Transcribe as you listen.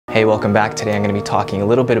Hey, welcome back. Today I'm going to be talking a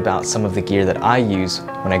little bit about some of the gear that I use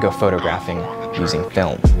when I go photographing using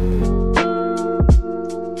film.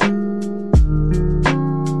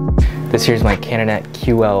 This here's my Canon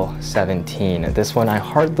QL17. This one I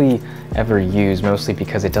hardly ever use, mostly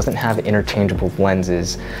because it doesn't have interchangeable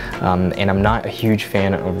lenses, and I'm not a huge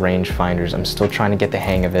fan of rangefinders. I'm still trying to get the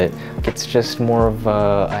hang of it. It's just more of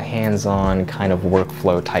a hands-on kind of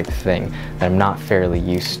workflow type thing that I'm not fairly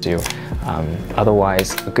used to.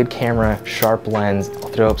 Otherwise, a good camera, sharp lens. I'll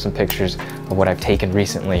throw up some pictures of what I've taken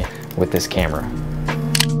recently with this camera.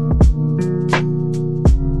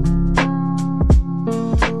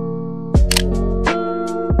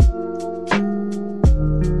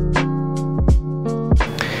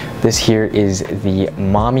 This here is the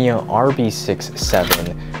Mamiya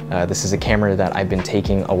RB67. This is a camera that I've been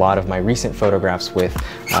taking a lot of my recent photographs with,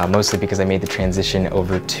 mostly because I made the transition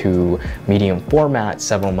over to medium format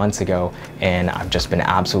several months ago, and I've just been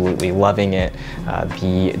absolutely loving it.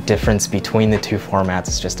 The difference between the two formats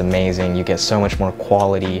is just amazing. You get so much more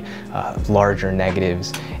quality, larger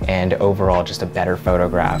negatives, and overall just a better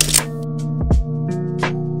photograph.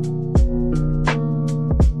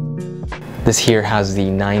 This here has the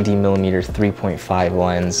 90mm 3.5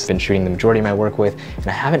 lens. I've been shooting the majority of my work with, and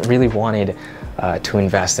I haven't really wanted to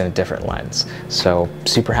invest in a different lens. So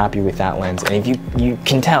super happy with that lens. And if you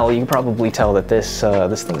can tell, you can probably tell that this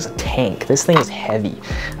thing is a tank. This thing is heavy.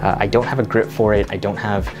 I don't have a grip for it. I don't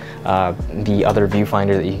have the other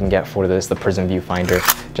viewfinder that you can get for this, the prism viewfinder.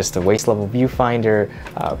 Just a waist level viewfinder,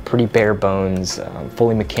 pretty bare bones,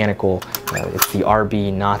 fully mechanical. It's the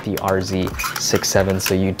RB, not the RZ67.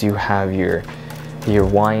 So you do have your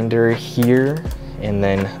winder here, and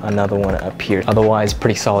then another one up here. Otherwise,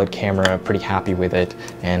 pretty solid camera, pretty happy with it,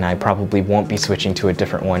 and I probably won't be switching to a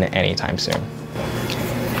different one anytime soon.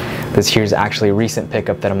 This here's actually a recent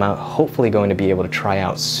pickup that I'm hopefully going to be able to try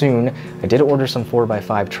out soon. I did order some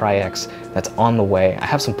 4x5 Tri-X that's on the way. I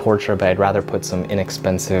have some Portra, but I'd rather put some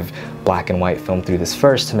inexpensive black and white film through this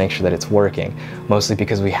first to make sure that it's working. Mostly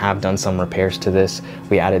because we have done some repairs to this.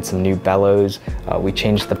 We added some new bellows. We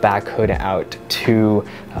changed the back hood out too.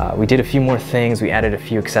 We did a few more things. We added a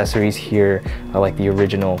few accessories here, like the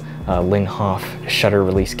original Linhof shutter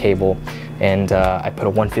release cable. And I put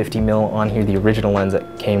a 150mm on here, the original lens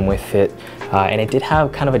that came with it. And it did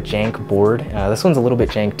have kind of a jank board. This one's a little bit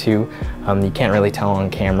jank too. You can't really tell on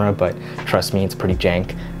camera, but trust me, it's pretty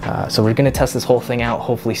jank. So we're gonna test this whole thing out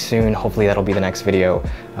hopefully soon. Hopefully that'll be the next video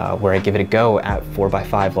where I give it a go at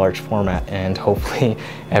 4x5 large format, and hopefully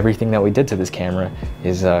everything that we did to this camera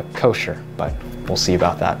is kosher, but we'll see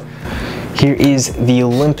about that. Here is the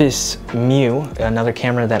Olympus Mu, another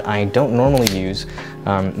camera that I don't normally use,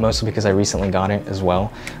 mostly because I recently got it as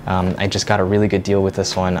well. I just got a really good deal with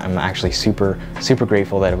this one. I'm actually super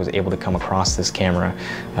grateful that I was able to come across this camera.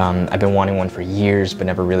 I've been wanting one for years, but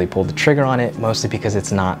never really pulled the trigger on it, mostly because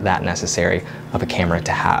it's not that necessary of a camera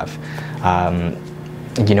to have.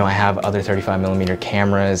 You know, I have other 35mm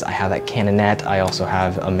cameras. I have that Canonette. I also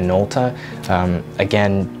have a Minolta.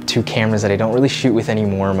 Again, two cameras that I don't really shoot with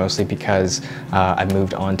anymore, mostly because I've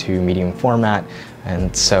moved on to medium format,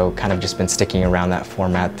 and so kind of just been sticking around that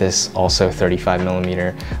format. This also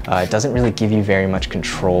 35mm. It doesn't really give you very much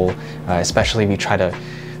control, especially if you try to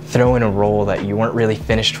throw in a roll that you weren't really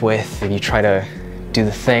finished with. If you try to do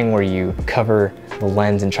the thing where you cover the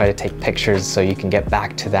lens and try to take pictures so you can get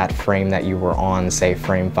back to that frame that you were on, say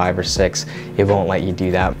frame 5 or 6, it won't let you do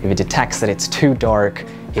that. If it detects that it's too dark,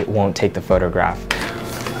 it won't take the photograph.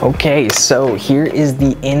 Okay, so here is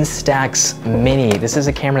the Instax Mini. This is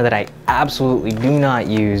a camera that I absolutely do not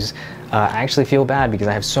use. I actually feel bad because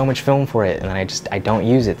I have so much film for it and I don't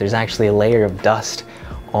use it. There's actually a layer of dust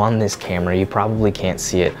on this camera. You probably can't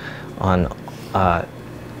see it on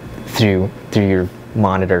through your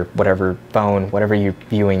monitor, whatever phone, whatever you're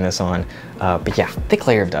viewing this on. But yeah, thick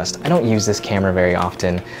layer of dust. I don't use this camera very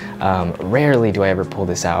often. Rarely do I ever pull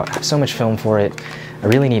this out. I have so much film for it. I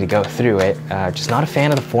really need to go through it. Just not a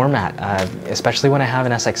fan of the format, especially when I have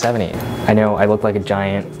an SX70. I know I look like a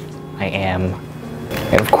giant. I am.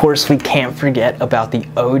 And of course, we can't forget about the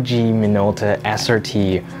OG Minolta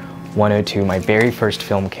SRT 102, my very first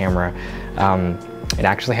film camera. It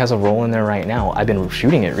actually has a roll in there right now. I've been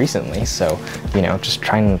shooting it recently, so, you know, just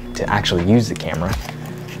trying to actually use the camera.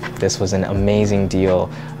 This was an amazing deal.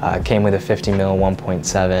 Came with a 50mm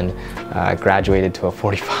 1.7, graduated to a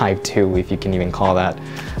 45-2, if you can even call that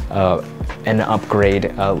an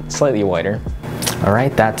upgrade, slightly wider. All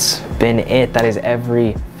right, that's been it. That is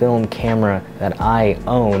every film camera that I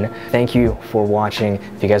own. Thank you for watching.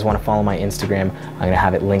 If you guys want to follow my Instagram, I'm gonna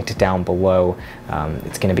have it linked down below.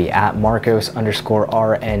 It's gonna be at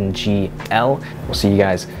Marcos_RNGL. We'll see you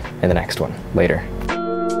guys in the next one. Later.